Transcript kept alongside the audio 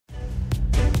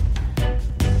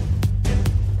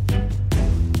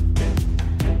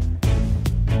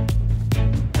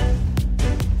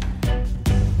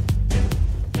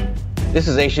This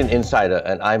is Asian Insider,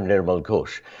 and I'm Nirmal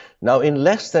Ghosh. Now, in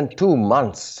less than 2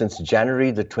 months since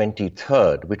January the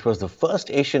 23rd, which was the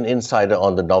first Asian Insider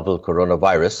on the novel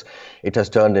coronavirus, it has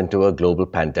turned into a global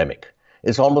pandemic.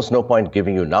 It's almost no point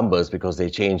giving you numbers because they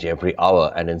change every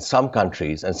hour, and in some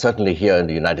countries, and certainly here in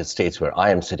the United States where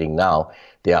I am sitting now,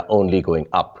 they are only going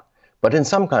up. But in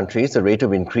some countries, the rate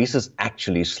of increase is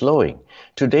actually slowing.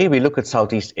 Today, we look at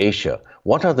Southeast Asia.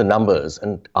 What are the numbers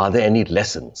and are there any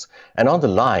lessons? And on the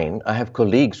line, I have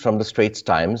colleagues from the Straits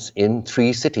Times in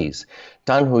 3 cities.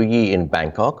 Tan Hui Yi in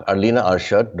Bangkok, Arlena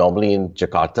Arshad, normally in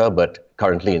Jakarta, but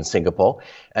currently in Singapore,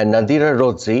 and Nadira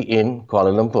Rozzi in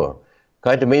Kuala Lumpur.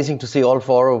 Quite amazing to see all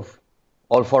four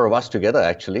of us together,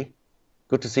 actually.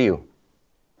 Good to see you.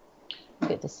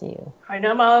 Good to see you. Hi,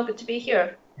 Nirmal. Good to be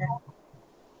here.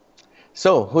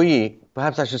 So, Hui,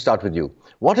 perhaps I should start with you.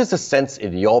 What is the sense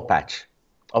in your patch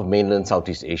of mainland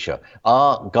Southeast Asia?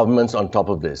 Are governments on top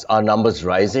of this? Are numbers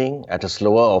rising at a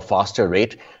slower or faster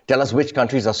rate? Tell us which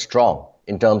countries are strong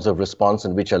in terms of response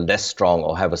and which are less strong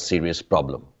or have a serious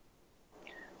problem.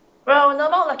 Well,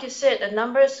 Nirmal, like you said, the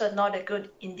numbers are not a good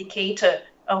indicator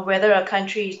of whether a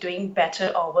country is doing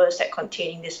better or worse at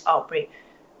containing this outbreak.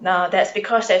 Now, that's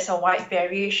because there's a wide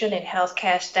variation in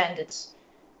healthcare standards.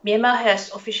 Myanmar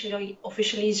has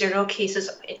officially 0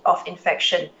 cases of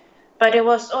infection, but it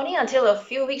was only until a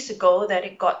few weeks ago that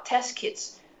it got test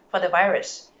kits for the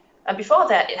virus. Before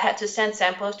that, it had to send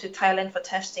samples to Thailand for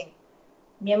testing.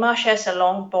 Myanmar shares a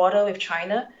long border with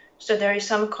China, so there is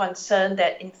some concern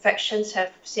that infections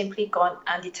have simply gone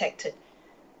undetected.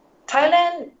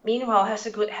 Thailand, meanwhile, has a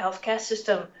good healthcare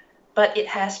system, but it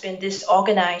has been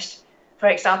disorganized. For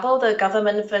example, the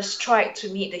government first tried to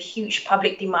meet the huge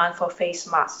public demand for face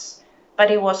masks,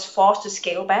 but it was forced to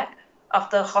scale back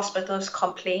after hospitals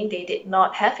complained they did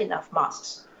not have enough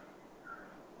masks.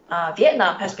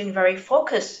 Vietnam has been very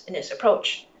focused in its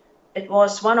approach. It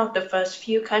was one of the first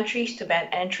few countries to ban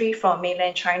entry from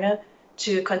mainland China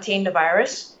to contain the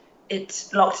virus. It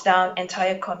locked down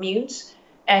entire communes,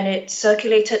 and it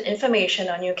circulated information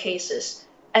on new cases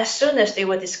as soon as they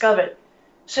were discovered.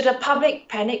 So the public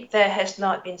panic there has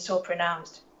not been so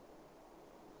pronounced.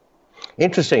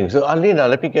 Interesting. So, Alina,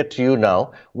 let me get to you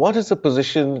now. What is the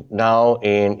position now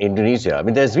in Indonesia? I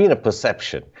mean, there's been a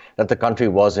perception that the country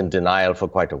was in denial for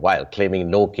quite a while, claiming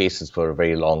no cases for a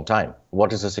very long time.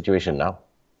 What is the situation now?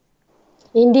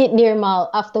 Indeed, Nirmal,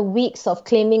 after weeks of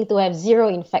claiming to have 0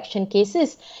 infection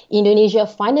cases, Indonesia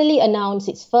finally announced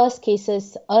its first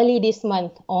cases early this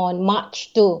month on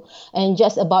March 2. And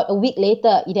just about a week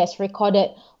later, it has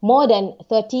recorded more than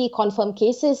 30 confirmed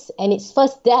cases and its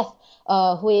first death,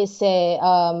 who is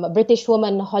a British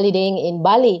woman holidaying in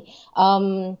Bali.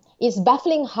 It's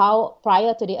baffling how,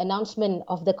 prior to the announcement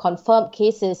of the confirmed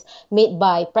cases made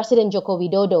by President Joko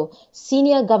Widodo,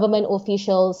 senior government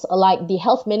officials like the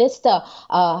health minister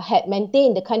had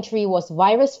maintained the country was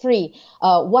virus-free.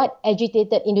 What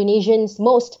agitated Indonesians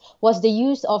most was the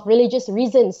use of religious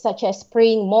reasons such as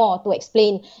praying more to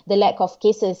explain the lack of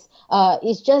cases.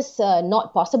 It's just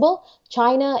not possible.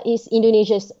 China is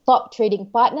Indonesia's top trading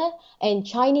partner, and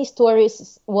Chinese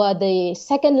tourists were the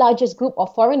second largest group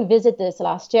of foreign visitors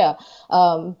last year.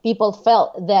 People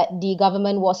felt that the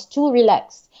government was too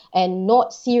relaxed and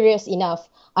not serious enough,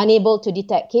 unable to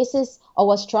detect cases, or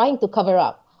was trying to cover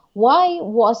up. Why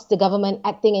was the government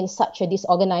acting in such a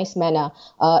disorganized manner?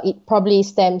 It probably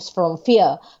stems from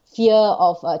fear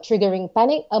of triggering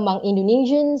panic among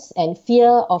Indonesians and fear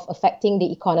of affecting the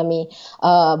economy.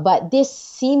 But this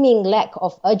seeming lack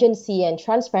of urgency and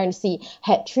transparency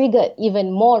had triggered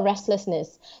even more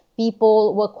restlessness.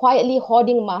 People were quietly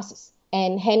hoarding masks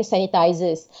and hand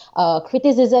sanitizers.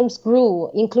 Criticisms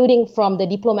grew, including from the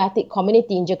diplomatic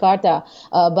community in Jakarta.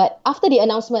 But after the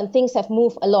announcement, things have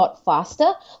moved a lot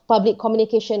faster. Public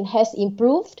communication has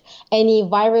improved. Any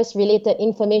virus-related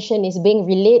information is being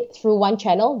relayed through one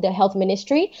channel, the health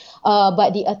ministry.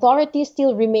 But the authorities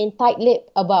still remain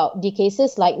tight-lipped about the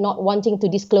cases, like not wanting to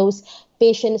disclose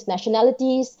patients'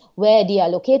 nationalities, where they are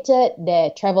located,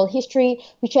 their travel history,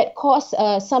 which had caused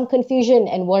some confusion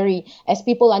and worry as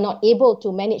people are not able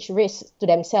to manage risks to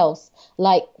themselves,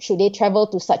 like should they travel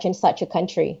to such and such a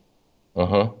country.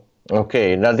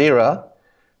 Okay, Nadira,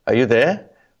 are you there?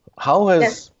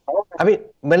 Yes. I mean,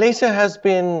 Malaysia has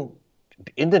been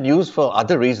in the news for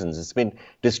other reasons. It's been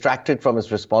distracted from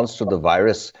its response to the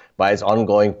virus by its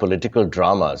ongoing political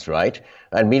dramas, right?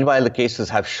 And meanwhile, the cases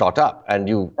have shot up. And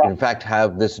you, in fact,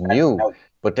 have this new,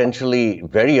 potentially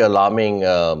very alarming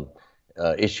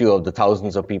issue of the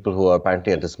thousands of people who are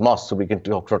apparently at this mosque. So we can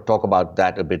talk about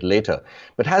that a bit later.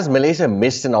 But has Malaysia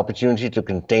missed an opportunity to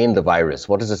contain the virus?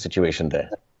 What is the situation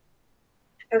there?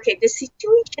 Okay, the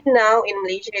situation now in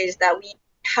Malaysia is that we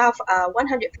have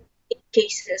 158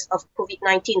 cases of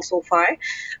COVID-19 so far,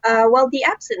 while the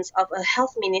absence of a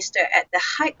health minister at the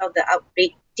height of the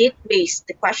outbreak did raise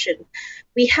the question.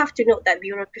 We have to note that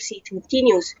bureaucracy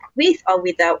continues with or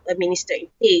without a minister in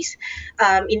place.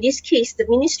 In this case, the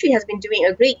ministry has been doing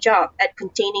a great job at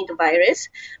containing the virus.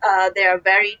 They are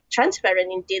very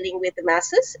transparent in dealing with the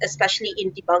masses, especially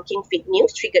in debunking fake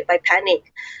news triggered by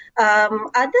panic.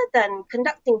 Other than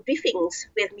conducting briefings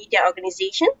with media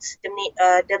organizations,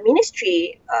 the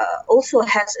ministry also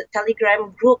has a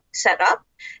Telegram group set up,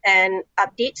 and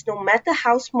updates, no matter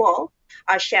how small,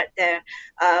 are shared there.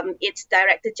 Its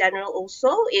Director General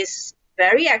also is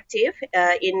very active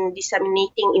in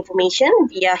disseminating information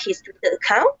via his Twitter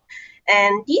account.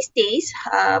 And these days,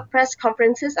 press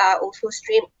conferences are also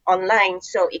streamed online,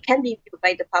 so it can be viewed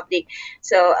by the public.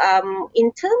 So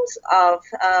in terms of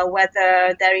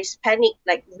whether there is panic,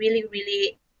 like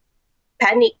really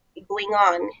panic going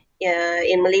on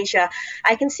in Malaysia,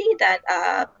 I can see that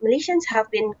Malaysians have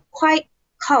been quite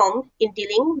calm in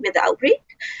dealing with the outbreak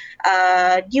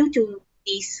due to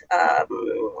these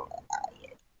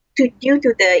due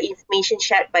to the information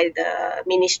shared by the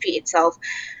ministry itself.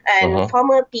 And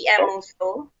former PM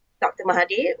also, Dr.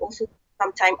 Mahathir, also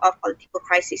some time of political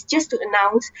crisis just to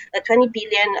announce a 20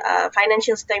 billion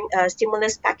financial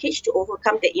stimulus package to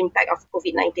overcome the impact of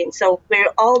COVID-19. So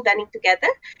we're all banding together,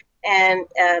 and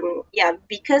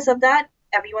because of that,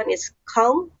 everyone is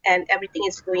calm and everything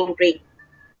is going great.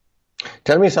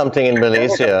 Tell me something in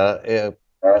Malaysia.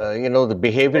 The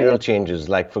behavioral changes,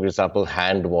 like, for example,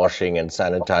 hand washing and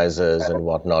sanitizers and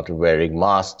whatnot, wearing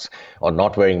masks or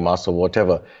not wearing masks or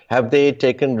whatever, have they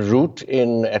taken root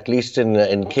at least in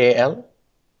KL?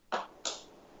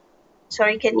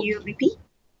 Sorry, can you repeat?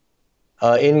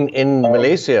 In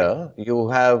Malaysia, you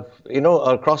have,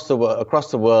 across the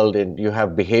world, you have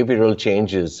behavioral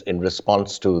changes in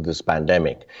response to this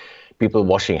pandemic. People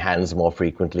washing hands more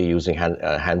frequently, using hand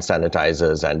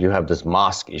sanitizers, and you have this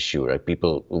mask issue, right?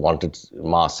 People wanted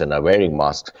masks and are wearing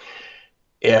masks.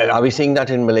 Are we seeing that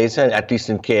in Malaysia, at least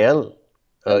in KL?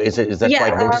 Is that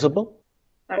quite noticeable?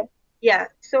 Yeah,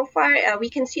 so far we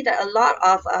can see that a lot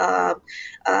of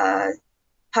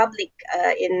public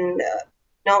in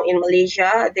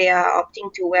Malaysia, they are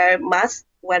opting to wear masks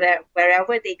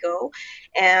wherever they go,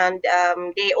 and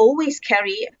they always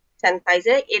carry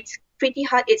sanitizer. It's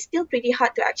still pretty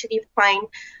hard to actually find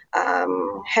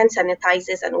hand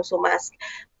sanitizers and also masks.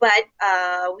 But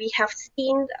we have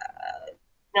seen,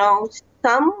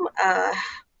 some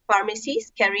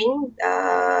pharmacies carrying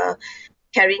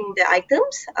the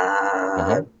items.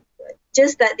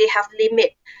 Just that they have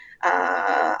limit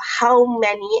how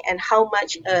many and how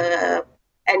much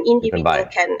an individual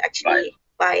can actually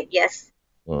buy. Yes.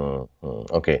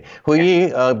 Okay. Hui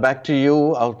Yi, back to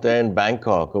you out there in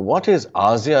Bangkok. What is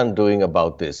ASEAN doing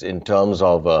about this in terms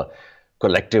of a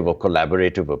collective or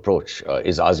collaborative approach?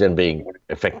 Is ASEAN being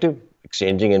effective,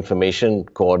 exchanging information,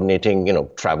 coordinating,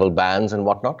 travel bans and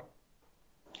whatnot?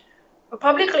 Well,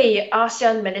 publicly,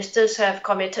 ASEAN ministers have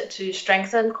committed to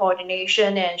strengthen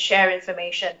coordination and share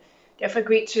information. They have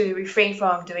agreed to refrain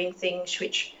from doing things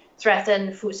which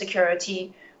threaten food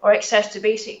security or access to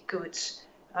basic goods.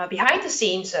 Behind the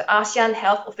scenes, ASEAN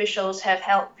health officials have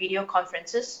held video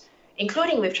conferences,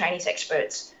 including with Chinese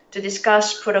experts, to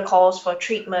discuss protocols for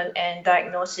treatment and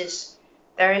diagnosis.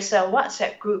 There is a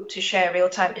WhatsApp group to share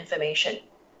real-time information.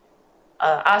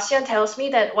 ASEAN tells me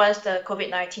that once the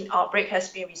COVID-19 outbreak has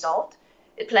been resolved,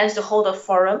 it plans to hold a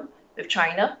forum with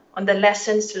China on the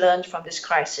lessons learned from this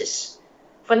crisis.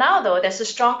 For now, though, there's a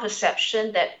strong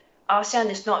perception that ASEAN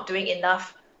is not doing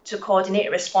enough to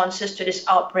coordinate responses to this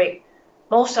outbreak.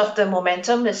 Most of the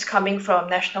momentum is coming from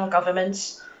national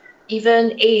governments.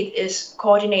 Even aid is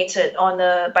coordinated on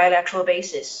a bilateral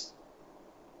basis.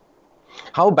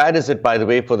 How bad is it, by the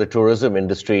way, for the tourism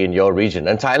industry in your region,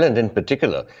 and Thailand in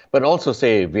particular, but also,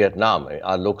 say, Vietnam?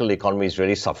 Are local economies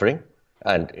really suffering?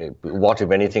 And what,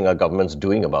 if anything, are governments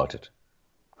doing about it?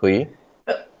 Hui?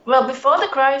 Well, before the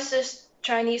crisis,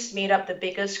 Chinese made up the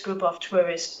biggest group of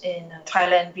tourists in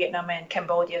Thailand, Vietnam, and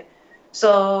Cambodia.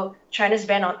 So China's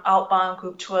ban on outbound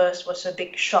group tours was a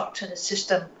big shock to the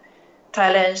system.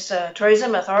 Thailand's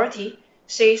tourism authority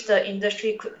says the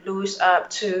industry could lose up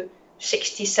to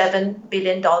 $67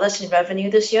 billion in revenue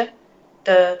this year.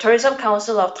 The Tourism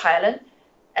Council of Thailand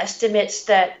estimates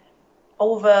that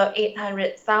over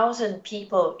 800,000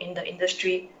 people in the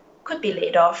industry could be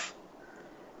laid off.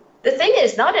 The thing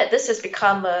is, now that this has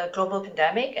become a global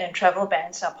pandemic and travel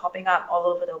bans are popping up all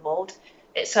over the world,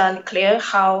 it's unclear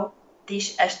how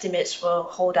these estimates will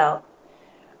hold out.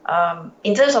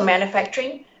 In terms of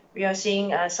manufacturing, We are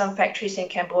seeing some factories in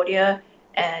Cambodia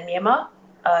and Myanmar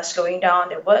slowing down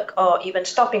their work or even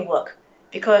stopping work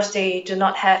because they do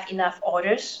not have enough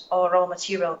orders or raw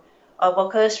material.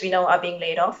 Workers we know are being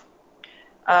laid off.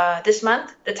 This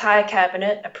month, the Thai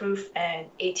cabinet approved an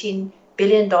 $18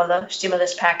 billion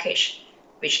stimulus package,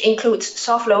 which includes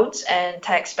soft loans and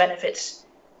tax benefits.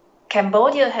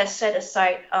 Cambodia has set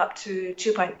aside up to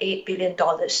 $2.8 billion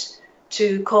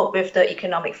to cope with the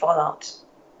economic fallout.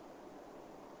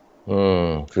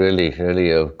 Really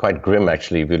quite grim,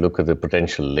 actually, if you look at the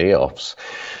potential layoffs.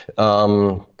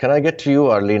 Can I get to you,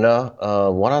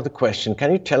 Arlina? One other question.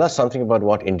 Can you tell us something about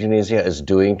what Indonesia is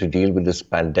doing to deal with this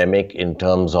pandemic in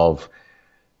terms of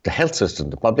the health system,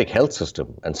 the public health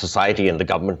system, and society and the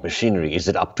government machinery? Is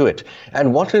it up to it?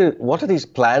 And what are these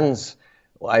plans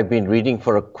I've been reading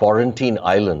for a quarantine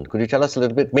island? Could you tell us a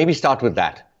little bit? Maybe start with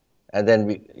that, and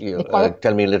then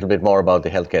tell me a little bit more about the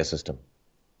healthcare system.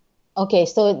 Okay,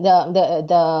 so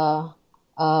the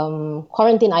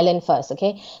quarantine island first.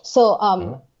 Okay,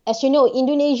 so as you know,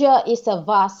 Indonesia is a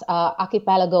vast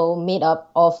archipelago made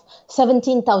up of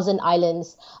 17,000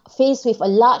 islands, faced with a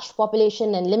large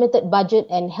population and limited budget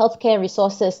and healthcare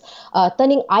resources.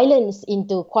 Turning islands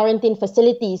into quarantine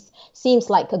facilities seems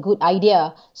like a good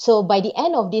idea. So by the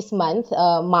end of this month,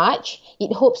 March,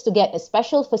 it hopes to get a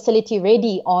special facility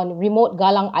ready on remote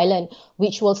Galang Island,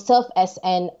 which will serve as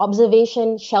an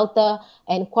observation shelter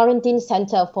and quarantine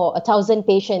center for 1,000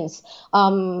 patients.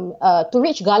 To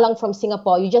reach Galang from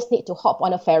Singapore, you just need to hop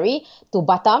on a ferry to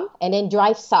Batam and then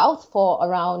drive south for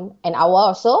around an hour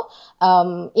or so.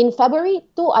 In February,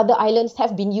 2 other islands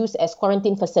have been used as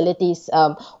quarantine facilities.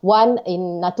 One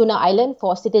in Natuna Island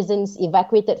for citizens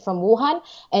evacuated from Wuhan,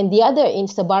 and the other in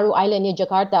Sebaru Island near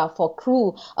Jakarta for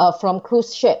crew from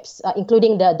cruise ships,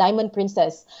 including the Diamond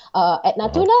Princess. At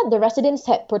Natuna, the residents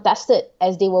had protested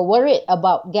as they were worried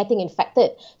about getting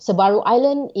infected. Sebaru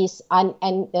Island is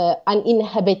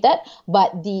uninhabited,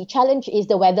 but the challenge is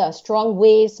the weather. Strong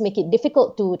waves make it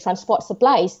difficult to transport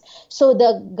supplies. So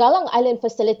the Galang Island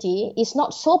facility is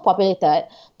not so populated,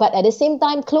 but at the same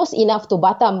time close enough to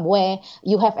Batam, where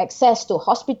you have access to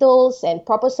hospitals and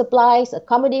proper supplies,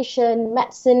 accommodation,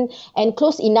 medicine, and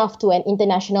close enough to an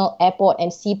international airport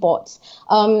and seaports.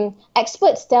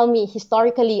 Experts tell me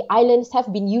historically islands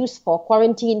have been used for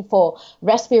quarantine for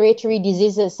respiratory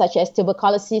diseases such as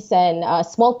tuberculosis and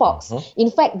smallpox. In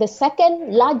fact, the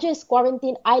second largest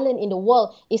quarantine island in the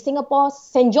world is Singapore's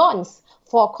St. John's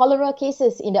for cholera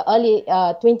cases in the early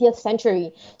 20th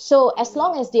century. So as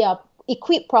long as they are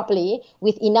equipped properly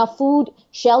with enough food,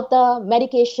 shelter,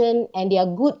 medication, and there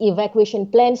are good evacuation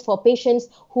plans for patients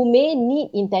who may need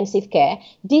intensive care,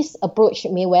 this approach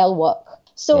may well work.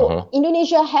 So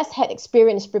Indonesia has had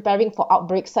experience preparing for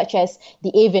outbreaks such as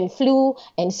the avian flu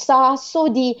and SARS. So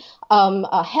the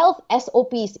health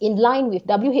SOPs in line with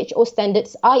WHO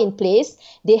standards are in place.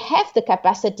 They have the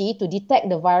capacity to detect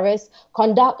the virus,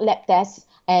 conduct lab tests,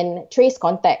 and trace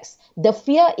contacts. The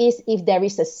fear is if there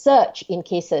is a surge in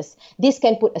cases, this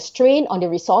can put a strain on the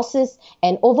resources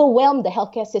and overwhelm the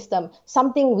healthcare system,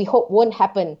 something we hope won't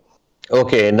happen.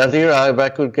 Okay, Nadira, if I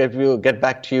could get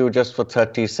back to you just for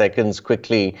 30 seconds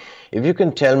quickly. If you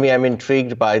can tell me, I'm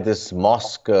intrigued by this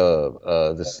mosque,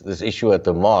 this issue at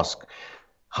the mosque.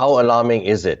 How alarming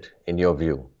is it in your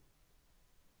view?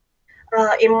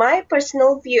 In my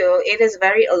personal view, it is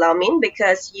very alarming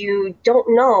because you don't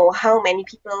know how many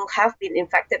people have been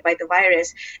infected by the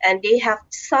virus, and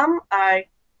some are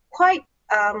quite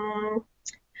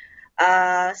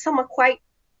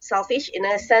selfish in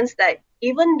a sense that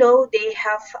even though they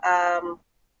have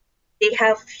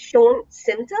shown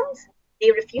symptoms,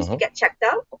 they refuse to get checked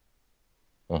out.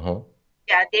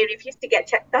 Yeah, they refuse to get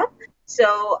checked out.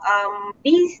 So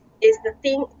this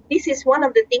is one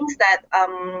of the things that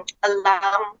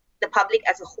alarm the public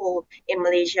as a whole in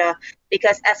Malaysia,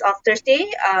 because as of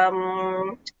Thursday,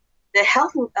 the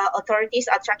health authorities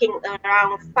are tracking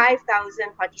around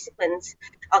 5,000 participants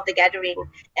of the gathering.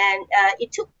 And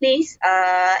it took place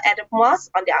at a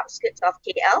mosque on the outskirts of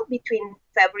KL between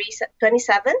February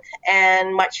 27th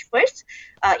and March 1st,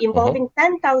 involving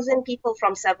 10,000 people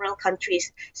from several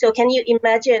countries. So can you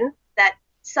imagine that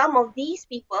some of these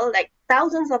people, like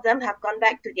thousands of them, have gone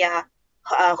back to their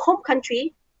home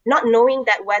country, not knowing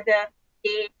that whether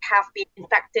they have been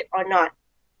infected or not.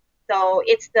 So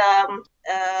it's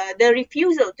the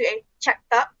refusal to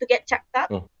get checked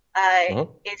up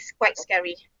is quite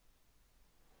scary.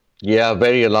 Yeah,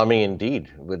 very alarming indeed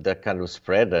with that kind of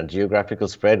spread and geographical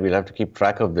spread. We'll have to keep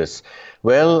track of this.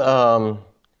 Well,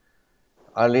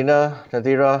 Arlina,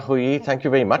 Nadira, Hui, thank you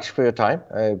very much for your time.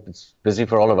 It's busy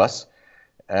for all of us.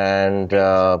 and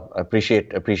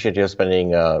appreciate your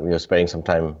spending some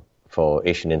time for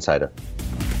Asian Insider.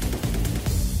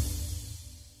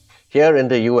 Here in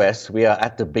the US, we are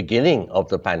at the beginning of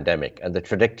the pandemic, and the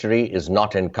trajectory is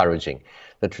not encouraging.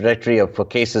 The trajectory for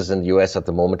cases in the US at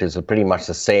the moment is pretty much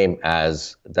the same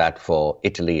as that for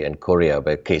Italy and Korea,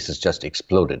 where cases just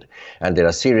exploded. And there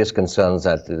are serious concerns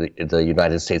that the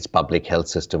United States public health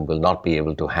system will not be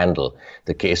able to handle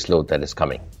the caseload that is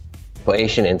coming. For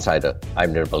Asian Insider,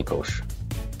 I'm Nirmal Ghosh.